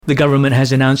The government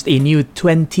has announced a new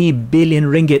 20 billion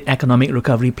ringgit economic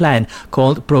recovery plan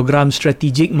called Program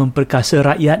Strategik Memperkasa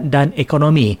Rakyat dan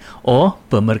Ekonomi, or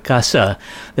PEMERKASA.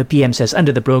 The PM says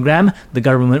under the program, the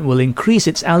government will increase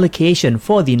its allocation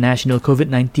for the national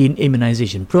COVID-19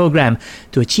 immunization program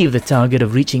to achieve the target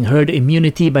of reaching herd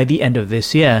immunity by the end of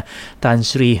this year. Tan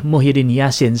Sri Muhyiddin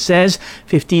Yassin says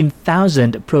 15,000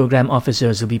 program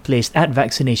officers will be placed at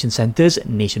vaccination centres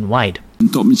nationwide.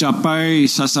 Untuk mencapai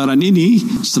sasaran ini,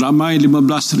 seramai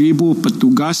 15,000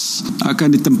 petugas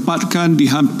akan ditempatkan di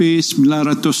hampir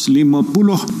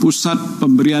 950 pusat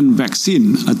pemberian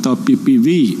vaksin atau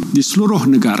PPV di seluruh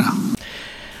negara.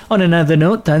 On another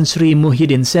note, Tan Sri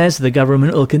Muhyiddin says the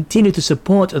government will continue to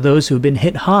support those who've been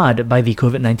hit hard by the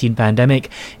COVID-19 pandemic.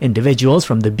 Individuals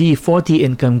from the B40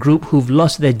 income group who've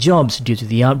lost their jobs due to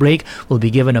the outbreak will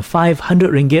be given a 500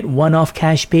 ringgit one-off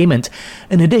cash payment.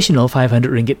 An additional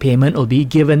 500 ringgit payment will be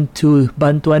given to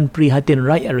Bantuan Prihatin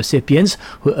Rakyat recipients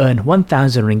who earn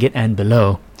 1,000 ringgit and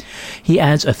below. He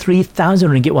adds a 3,000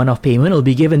 ringgit one-off payment will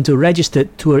be given to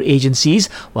registered tour agencies,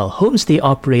 while homestay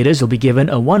operators will be given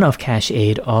a one-off cash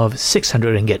aid of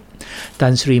 600 ringgit.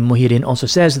 Tan Sri Muhyiddin also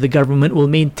says the government will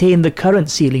maintain the current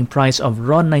ceiling price of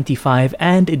RON 95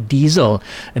 and diesel.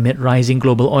 Amid rising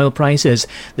global oil prices,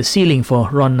 the ceiling for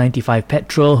RON 95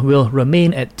 petrol will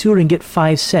remain at 2 ringgit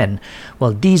 5 cent,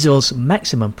 while diesel's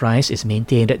maximum price is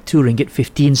maintained at 2 ringgit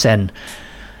 15 cent.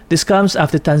 This comes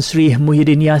after Tan Sri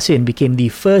Muhyiddin Yassin became the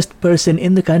first person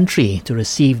in the country to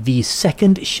receive the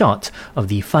second shot of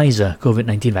the Pfizer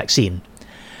COVID-19 vaccine.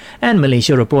 And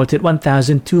Malaysia reported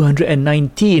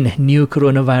 1,219 new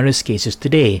coronavirus cases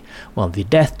today, while the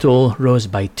death toll rose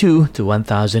by 2 to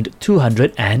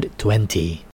 1,220.